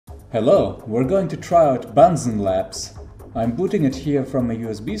Hello, we're going to try out BunsenLabs. I'm booting it here from a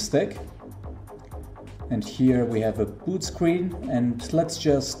USB stick. And here we have a boot screen, and let's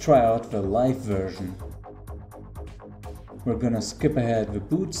just try out the live version. We're gonna skip ahead the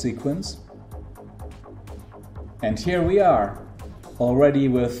boot sequence. And here we are, already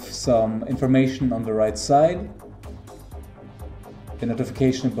with some information on the right side. A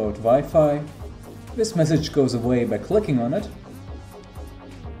notification about Wi-Fi. This message goes away by clicking on it.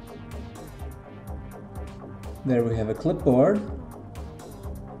 There we have a clipboard,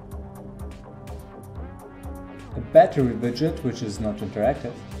 a battery widget which is not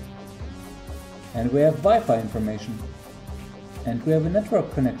interactive, and we have Wi-Fi information, and we have a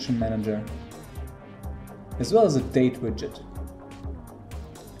network connection manager, as well as a date widget.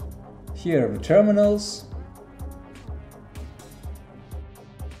 Here are the terminals.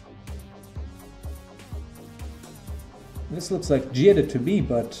 This looks like Gedit to me,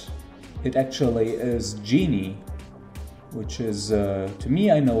 but it actually is Jeannie, which is, to me,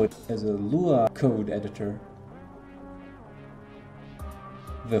 I know it as a Lua code editor.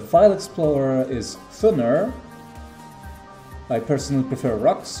 The file explorer is thinner. I personally prefer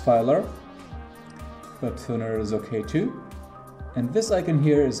Roxfiler, but thinner is okay too. And this icon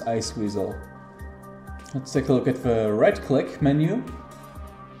here is Iceweasel. Let's take a look at the right-click menu.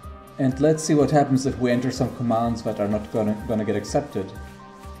 And let's see what happens if we enter some commands that are not gonna get accepted.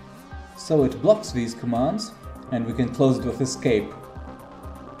 So it blocks these commands, and we can close it with escape.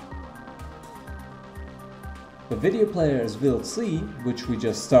 The video player is VLC, which we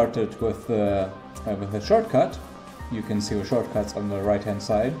just started with a shortcut. You can see the shortcuts on the right hand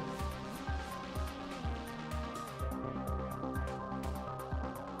side.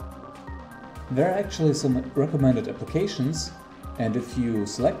 There are actually some recommended applications, and if you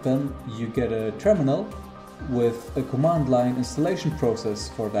select them, you get a terminal with a command line installation process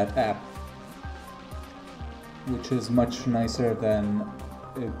for that app, which is much nicer than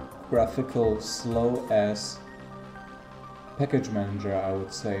a graphical slow-ass package manager, I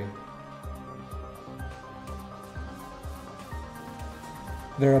would say.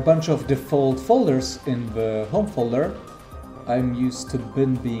 There are a bunch of default folders in the home folder. I'm used to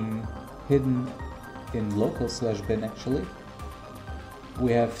bin being hidden in local/bin actually.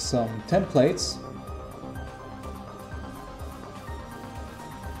 We have some templates.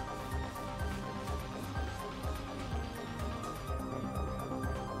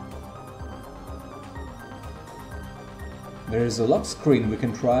 There is a lock screen we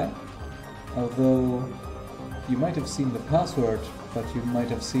can try, although you might have seen the password, but you might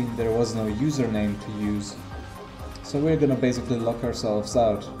have seen there was no username to use. So we're gonna basically lock ourselves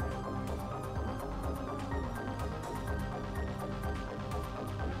out.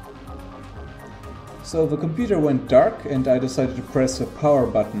 So the computer went dark and I decided to press the power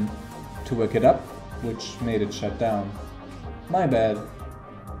button to wake it up, which made it shut down. My bad.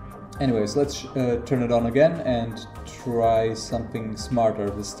 Anyways, let's turn it on again and try something smarter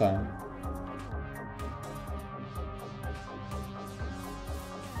this time.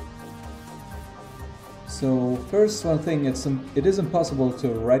 So first, one thing, it is impossible to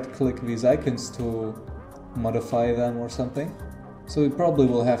right-click these icons to modify them or something. So we probably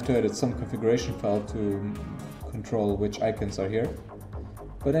will have to edit some configuration file to control which icons are here.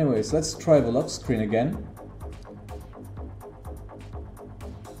 But anyways, let's try the lock screen again.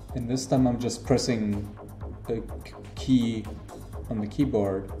 And this time I'm just pressing the key on the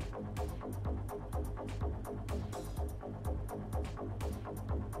keyboard.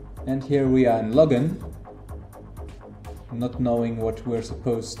 And here we are in login, not knowing what we're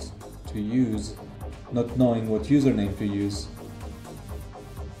supposed to use, not knowing what username to use.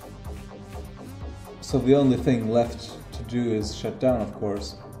 So the only thing left to do is shut down, of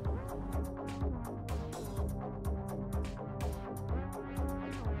course.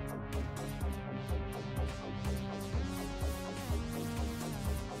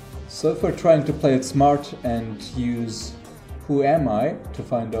 So if we're trying to play it smart and use who am I to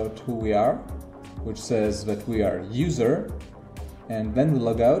find out who we are, which says that we are user, and then we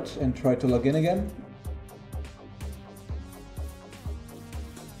log out and try to log in again,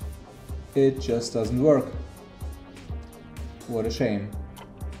 it just doesn't work. What a shame.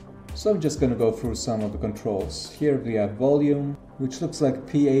 So I'm just gonna go through some of the controls. Here we have volume, which looks like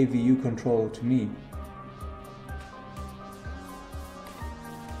PAVU control to me.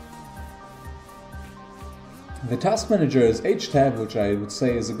 The task manager is H-tab, which I would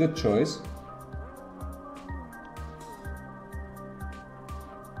say is a good choice.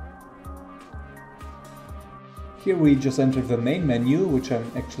 Here we just enter the main menu, which I'm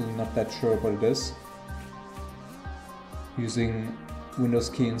actually not that sure what it is. Using Windows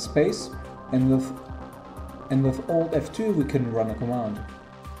key and space, and with Alt F2 we can run a command.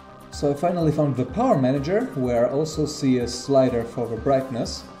 So I finally found the Power Manager, where I also see a slider for the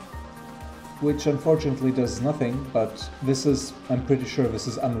brightness, which unfortunately does nothing, but I'm pretty sure this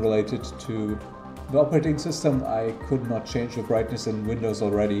is unrelated to the operating system. I could not change the brightness in Windows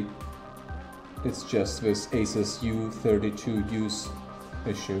already. It's just this Asus U32 use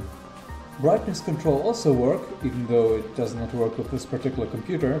issue. Brightness control also works, even though it does not work with this particular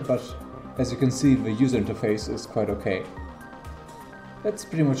computer, but as you can see, the user interface is quite okay. That's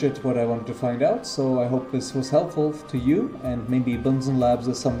pretty much it what I wanted to find out, so I hope this was helpful to you, and maybe BunsenLabs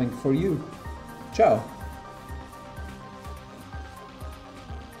is something for you. Ciao!